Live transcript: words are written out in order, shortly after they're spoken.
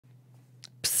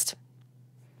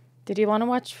Did you want to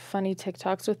watch funny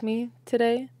TikToks with me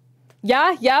today?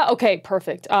 Yeah? Okay,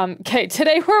 perfect. Okay,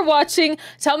 today we're watching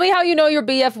Tell Me How You Know Your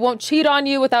BF Won't Cheat on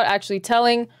You Without Actually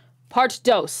Telling, part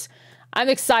dos. I'm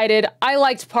excited. I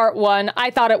liked part 1.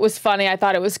 I thought it was funny. I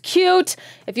thought it was cute.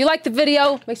 If you liked the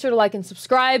video, make sure to like and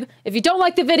subscribe. If you don't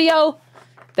like the video,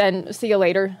 then see you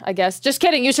later, I guess. Just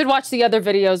kidding. You should watch the other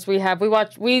videos we have.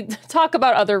 We talk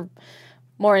about other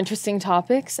more interesting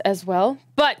topics as well.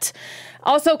 But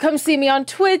also come see me on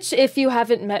Twitch if you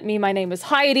haven't met me. My name is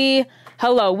Heidi.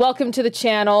 Hello, welcome to the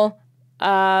channel.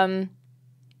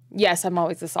 Yes, I'm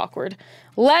always this awkward.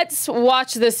 Let's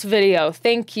watch this video.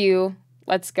 Thank you.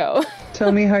 Let's go.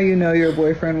 Tell me how you know your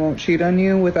boyfriend won't cheat on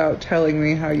you without telling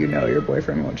me how you know your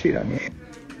boyfriend won't cheat on you.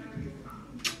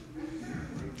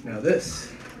 Now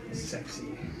this is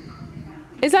sexy.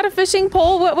 Is that a fishing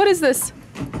pole? What is this?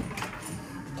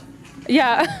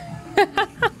 Yeah. What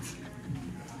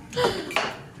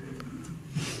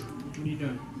are you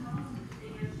doing?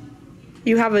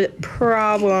 You have a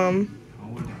problem.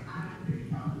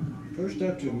 First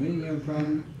step to admitting you have a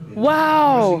problem.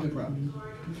 Wow.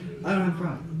 I don't have a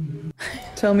problem.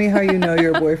 Tell me how you know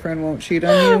your boyfriend won't cheat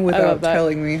on you without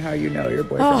telling me how you know your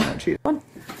boyfriend won't cheat on you.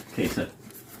 Okay, so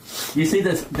you see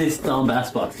this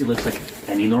dumbass box. It looks like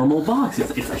any normal box.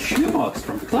 It's a shoe box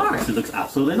from Clark's. It looks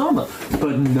absolutely normal.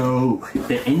 But no,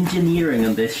 the engineering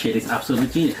on this shit is absolutely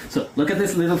genius. So look at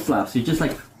this little flap. So you just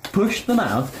like push them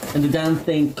out and the damn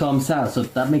thing comes out. So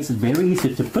that makes it very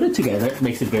easy to put it together. It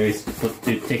makes it very easy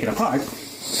to take it apart.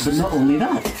 But not only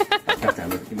that. God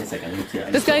damn it, give me a second.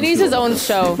 This guy needs his own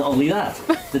show. Not only that.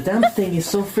 The damn thing is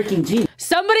so freaking genius.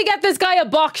 Somebody get this guy a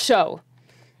box show.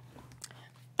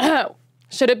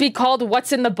 Should it be called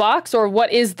What's in the Box or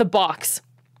What is the Box?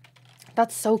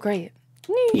 That's so great.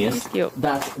 Yes,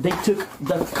 that they took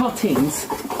the cuttings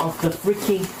of the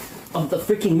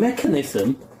freaking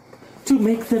mechanism to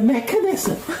make the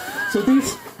mechanism. So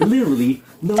there's literally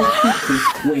no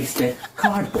freaking wasted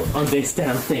cardboard on this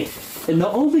damn thing. And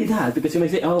not only that, because you may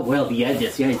say, oh, well, the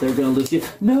edges, yeah, they're gonna lose you.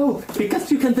 No,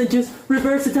 because you can then just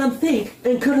reverse the damn thing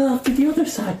and cut it off to the other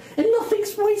side. And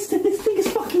nothing's wasted. This thing is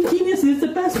fucking genius. It's the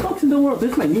best box in the world.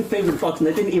 This is my new favorite box, and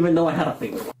I didn't even know I had a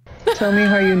favorite box. Tell me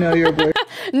how you know your boyfriend.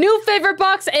 New favorite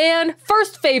box and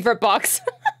first favorite box.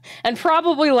 And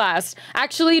probably last.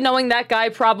 Actually, knowing that guy,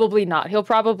 probably not. He'll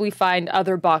probably find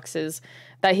other boxes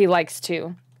that he likes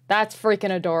too. That's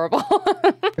freaking adorable.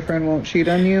 Boyfriend won't cheat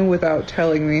on you without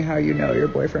telling me how you know your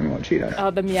boyfriend won't cheat on you.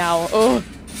 Oh, the meow. Oh.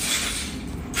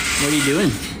 What are you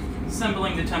doing?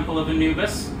 Assembling the Temple of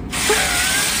Anubis.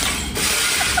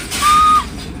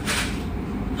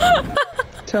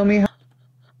 Tell me how.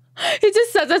 He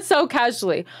just says it so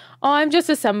casually. Oh, I'm just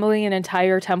assembling an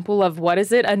entire temple of, what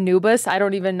is it? Anubis? I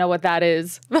don't even know what that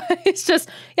is. It's just,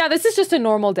 yeah, this is just a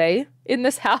normal day in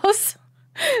this house.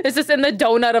 It's just in the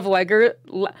donut of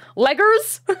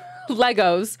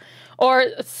Legos. Or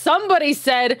somebody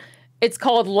said it's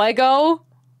called Lego.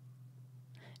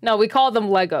 No, we call them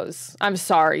Legos. I'm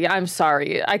sorry.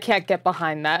 I can't get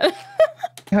behind that.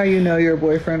 How you know your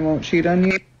boyfriend won't cheat on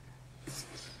you?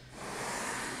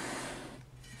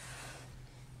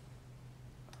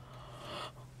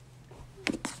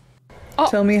 Oh.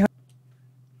 Tell me how.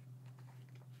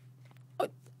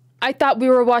 I thought we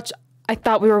were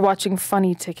watching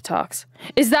funny TikToks.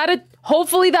 Is that a...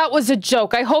 Hopefully that was a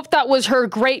joke. I hope that was her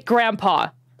great-grandpa.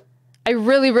 I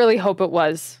really, really hope it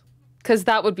was. Because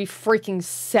that would be freaking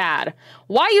sad.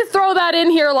 Why you throw that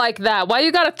in here like that? Why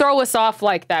you gotta throw us off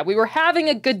like that? We were having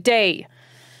a good day.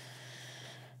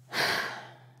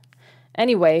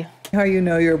 Anyway. How you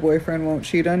know your boyfriend won't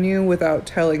cheat on you without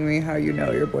telling me how you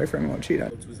know your boyfriend won't cheat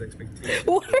on you.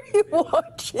 What are you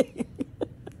watching?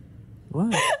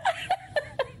 What?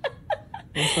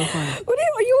 What's so funny?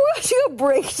 Are you watching a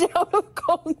breakdown of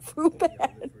Kung Fu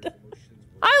Panda?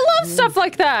 I love stuff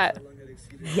like that.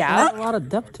 Yeah. There's a lot of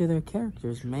depth to their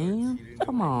characters, man.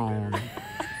 Come on.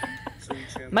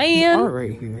 Man. Art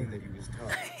right here.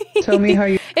 Tell me how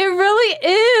you... It really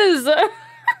is.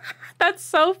 That's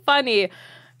so funny.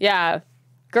 Yeah.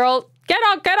 Girl, get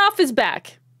off his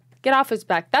back. Get off his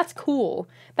back. That's cool.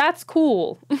 That's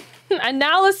cool.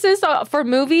 Analysis for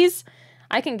movies,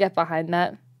 I can get behind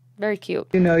that. Very cute.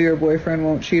 You know your boyfriend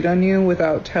won't cheat on you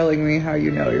without telling me how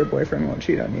you know your boyfriend won't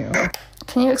cheat on you.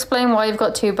 Can you explain why you've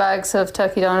got 2 bags of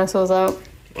turkey dinosaurs out?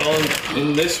 Well,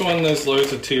 in this one there's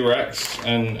loads of T-Rex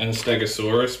and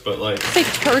Stegosaurus, but like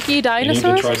turkey dinosaurs?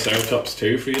 You need the Triceratops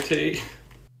too for your tea.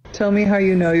 Tell me how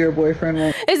you know your boyfriend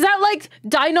won't... Is that like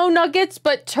dino nuggets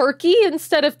but turkey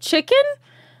instead of chicken?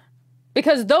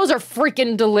 Because those are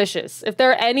freaking delicious. If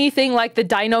they're anything like the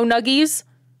dino nuggies,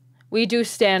 we do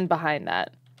stand behind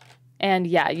that. And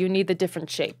yeah, you need the different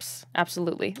shapes.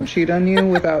 Absolutely. Cheat on you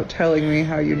without telling me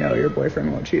how you know your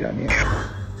boyfriend won't cheat on you.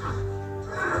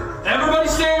 Everybody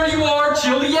stay where you are.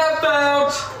 Chill the F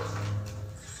out.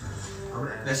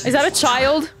 Is that a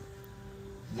child?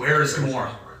 Where is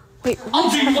Gamora? Wait, I'll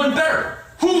do you one better.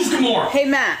 Who's Gamora? Hey,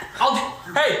 Matt.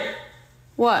 Hey.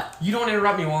 What? You don't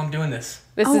interrupt me while I'm doing this.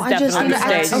 This is definitely I'm just staged.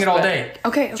 practicing it all day.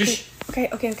 Okay. Just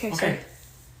Okay. Sorry.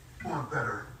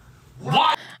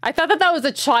 What? I thought that was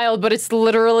a child, but it's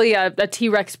literally a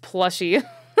T-Rex plushie.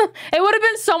 It would have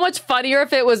been so much funnier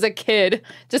if it was a kid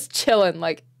just chilling,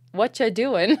 like, what you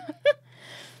doing?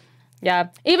 Yeah,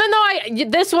 even though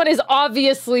this one is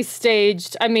obviously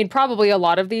staged. I mean, probably a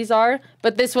lot of these are,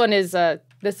 but this one's a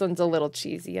little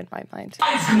cheesy in my mind.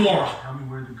 It's Gamora. Tell me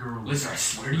where the girl is. Listen, I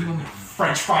swear to you, I'm gonna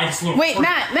French fry this little. Wait,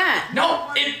 Matt. No,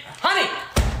 honey.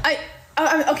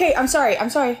 Okay. I'm sorry.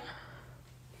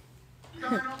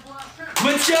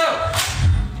 Let's go.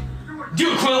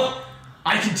 Do it, Quill.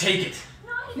 I can take it.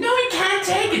 No, he can't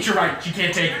take it. You're right. You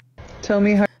can't take it. Tell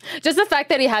me how. Just the fact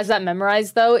that he has that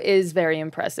memorized, though, is very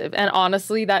impressive. And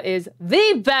honestly, that is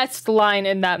the best line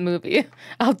in that movie.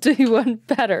 I'll do you one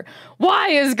better. Why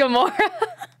is Gamora?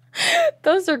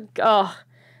 Those are... Oh.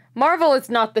 Marvel is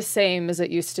not the same as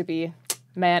it used to be.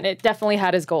 Man, it definitely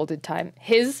had his golden time.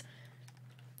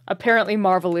 Apparently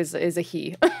Marvel is a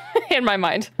he, in my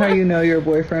mind. How you know your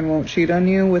boyfriend won't cheat on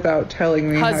you without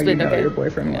telling me Husband, how you know okay. your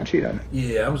boyfriend won't cheat on you.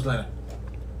 Yeah, I was like...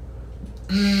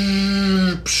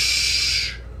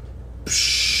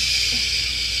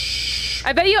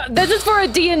 I bet you... This is for a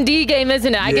D&D game,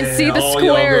 isn't it? I can see the oh,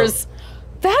 squares.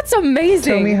 That's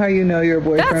amazing. Tell me how you know your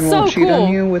boyfriend That's won't so cheat cool.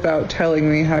 on you without telling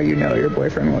me how you know your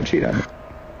boyfriend won't cheat on you.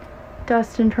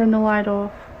 Dustin, turn the light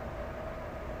off.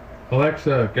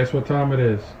 Alexa, guess what time it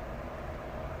is?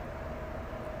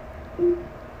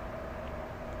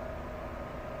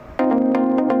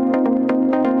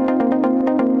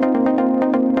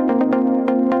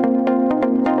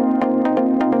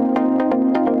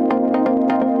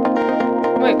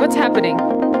 Wait, what's happening?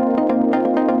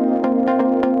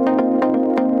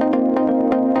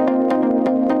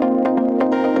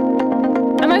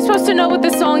 Am I supposed to know what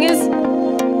this song is?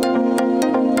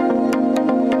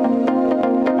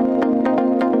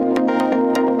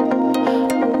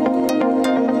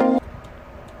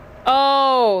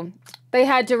 Oh, they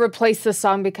had to replace the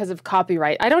song because of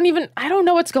copyright. I don't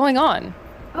know what's going on.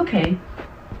 Okay.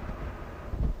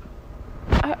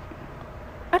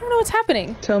 I don't know what's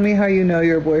happening. Tell me how you know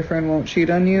your boyfriend won't cheat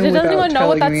on you Does without anyone know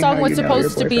what telling that me song how was you know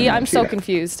supposed your to be? boyfriend I'm won't so cheat on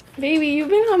confused. Baby, you've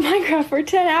been on Minecraft for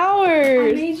 10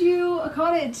 hours. I made you a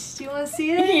cottage. Do you want to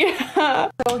see it? Yeah.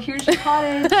 So here's your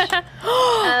cottage.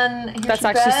 And here's That's your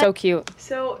actually bed. so cute.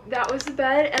 So that was the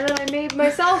bed, and then I made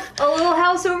myself a little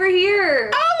house over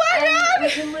here. Oh my god! We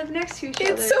can live next to each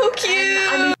other. It's so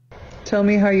cute! Tell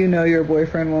me how you know your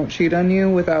boyfriend won't cheat on you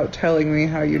without telling me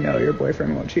how you know your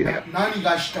boyfriend won't cheat on you. 何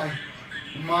がしたい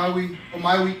お前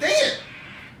は言っていい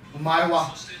お前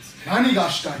は何が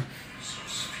したい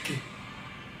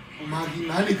お前に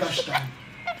何がしたい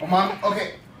お前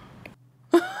OK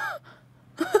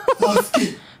バス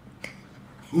ケ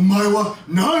お前は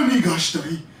何がした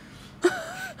い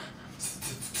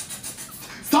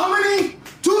サムニ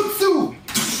トゥツー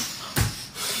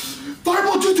ファイボ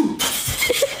ートゥトゥ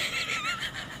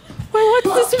Wait,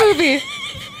 what's this movie?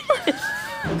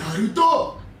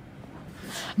 Naruto.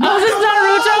 Oh, this is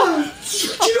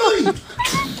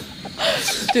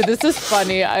Naruto? Dude, this is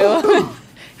funny. I love it.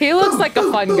 He looks like a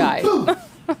fun guy.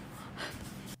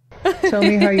 Tell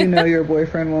me how you know your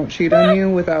boyfriend won't cheat on you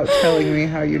without telling me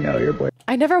how you know your boyfriend.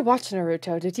 I never watched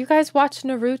Naruto. Did you guys watch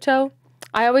Naruto?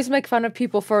 I always make fun of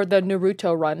people for the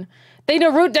Naruto run. They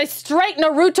straight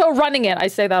Naruto running it. I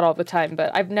say that all the time,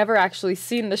 but I've never actually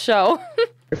seen the show.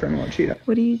 Boyfriend won't cheat on.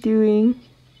 What are you doing?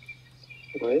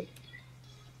 What?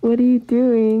 What are you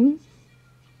doing?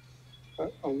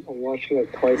 I'm watching a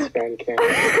Twice fan cam.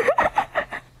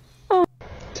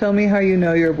 Tell me how you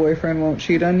know your boyfriend won't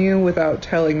cheat on you without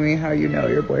telling me how you know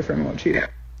your boyfriend won't cheat on you.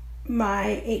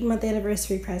 My 8-month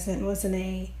anniversary present was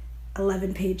an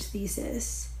 11-page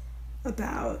thesis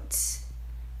about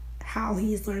how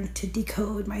he's learned to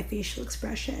decode my facial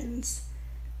expressions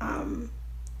and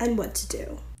what to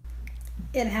do.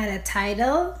 It had a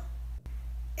title.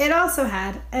 It also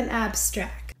had an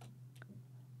abstract.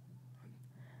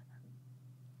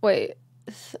 Wait,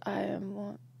 I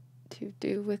want to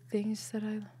do with things that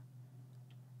I...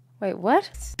 Wait, what?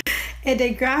 And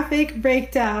a graphic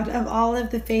breakdown of all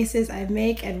of the faces I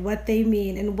make and what they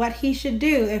mean and what he should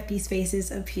do if these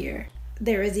faces appear.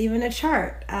 There is even a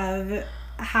chart of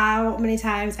how many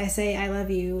times I say I love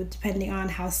you depending on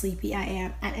how sleepy I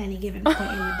am at any given point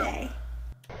in the day.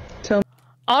 Tell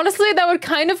Honestly, that would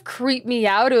kind of creep me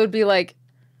out. It would be like,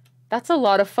 that's a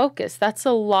lot of focus. That's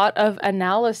a lot of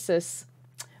analysis.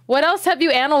 What else have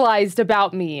you analyzed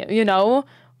about me, you know?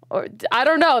 Or I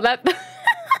don't know. That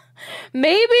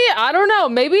maybe, I don't know.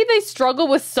 Maybe they struggle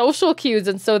with social cues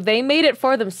and so they made it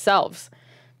for themselves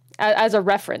as a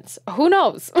reference. Who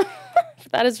knows?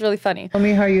 That is really funny. Tell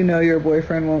me how you know your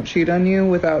boyfriend won't cheat on you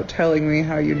without telling me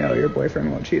how you know your boyfriend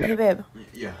won't cheat on you. Hey babe.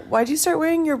 Yeah. Why'd you start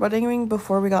wearing your wedding ring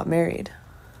before we got married?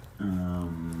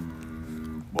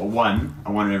 Well, one,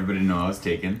 I wanted everybody to know I was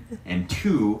taken, and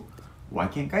two, why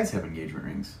can't guys have engagement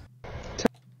rings?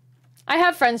 I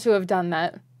have friends who have done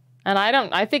that, and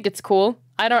I think it's cool.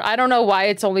 I don't know why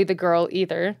it's only the girl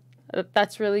either.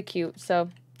 That's really cute. So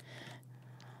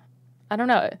I don't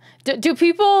know. Do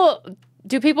people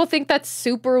think that's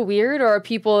super weird, or are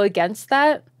people against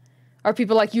that? Are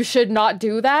people like, you should not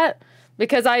do that?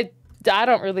 Because I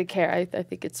don't really care. I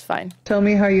think it's fine. Tell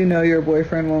me how you know your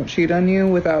boyfriend won't cheat on you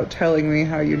without telling me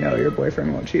how you know your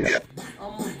boyfriend won't cheat on you.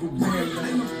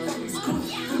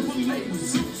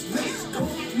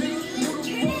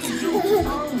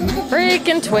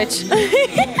 Freaking Twitch.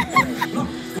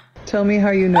 Tell me how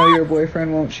you know your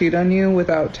boyfriend won't cheat on you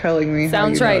without telling me how you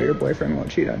Sounds right. know your boyfriend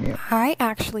won't cheat on you. I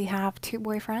actually have 2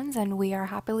 boyfriends and we are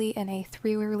happily in a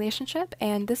 3-way relationship,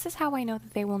 and this is how I know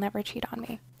that they will never cheat on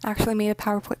me. I actually made a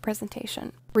PowerPoint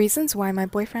presentation. Reasons why my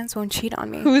boyfriends won't cheat on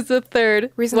me. Who's the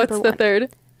third? Reason What's number the 1. third?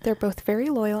 They're both very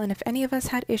loyal, and if any of us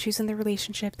had issues in the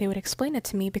relationship, they would explain it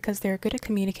to me because they're good at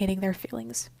communicating their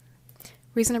feelings.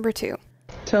 Reason number 2.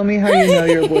 Tell me how you know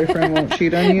your boyfriend won't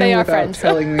cheat on you They are without friends.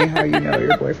 telling me how you know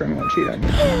your boyfriend won't cheat on you.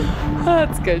 Oh,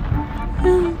 that's good.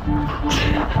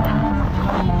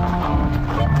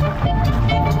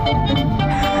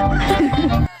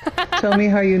 Tell me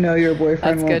how you know your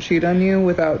boyfriend That's won't good. cheat on you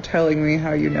without telling me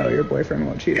how you know your boyfriend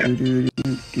won't cheat on you.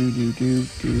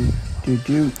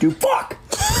 Fuck!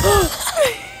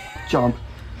 Jump.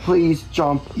 Please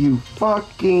jump, you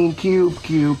fucking cube.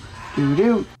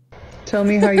 Doo-doo. Tell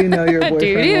me how you know your boyfriend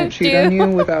Doo-doo, won't cheat doo. on you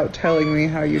without telling me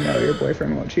how you know your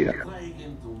boyfriend won't cheat on you.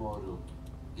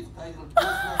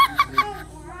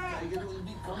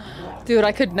 Dude,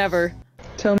 I could never.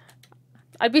 Tell me.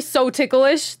 I'd be so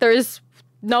ticklish. There is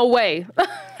no way.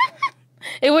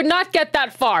 It would not get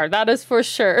that far. That is for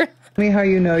sure. Tell me how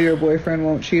you know your boyfriend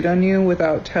won't cheat on you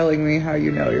without telling me how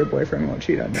you know your boyfriend won't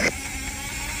cheat on you.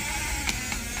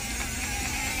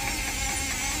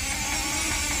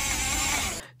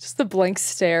 Just the blank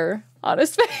stare on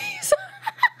his face.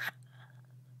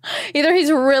 Either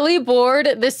he's really bored,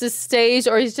 this is staged,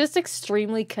 or he's just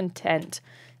extremely content.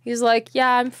 He's like,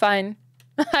 yeah, I'm fine.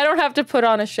 I don't have to put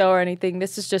on a show or anything.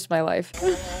 This is just my life.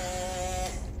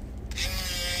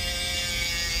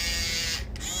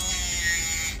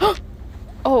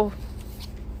 Oh.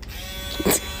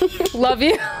 Love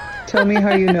you. Tell me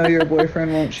how you know your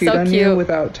boyfriend won't cheat So on cute. you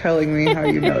without telling me how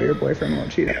you know your boyfriend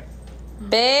won't cheat on you.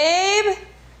 Babe!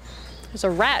 There's a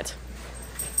rat.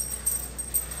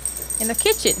 In the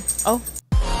kitchen. Oh.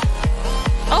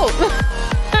 Oh!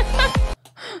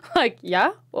 Like,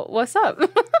 yeah? What's up?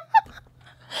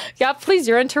 Yeah, please,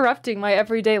 you're interrupting my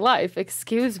everyday life.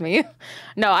 Excuse me.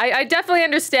 No, I definitely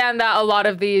understand that a lot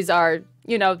of these are,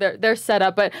 you know, they're set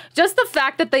up, but just the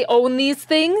fact that they own these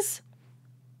things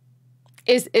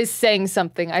is saying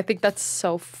something. I think that's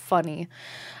so funny.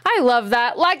 I love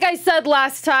that. Like I said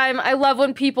last time, I love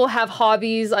when people have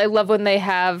hobbies. I love when they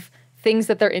have things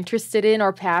that they're interested in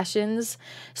or passions,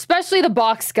 especially the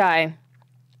box guy.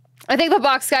 I think the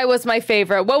box guy was my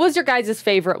favorite. What was your guys'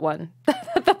 favorite one?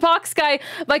 The box guy,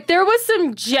 like there was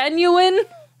some genuine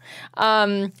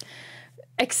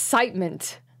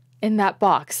excitement in that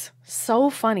box. So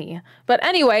funny. But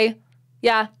anyway,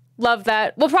 yeah, love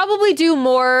that. We'll probably do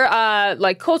more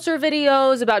like culture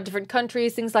videos about different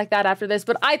countries, things like that after this.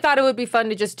 But I thought it would be fun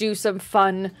to just do some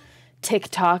fun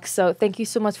TikToks. So thank you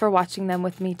so much for watching them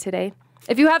with me today.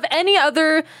 If you have any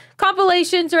other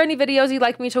compilations or any videos you'd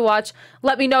like me to watch,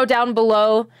 let me know down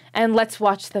below and let's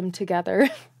watch them together.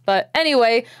 But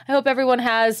anyway, I hope everyone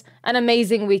has an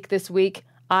amazing week this week.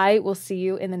 I will see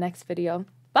you in the next video.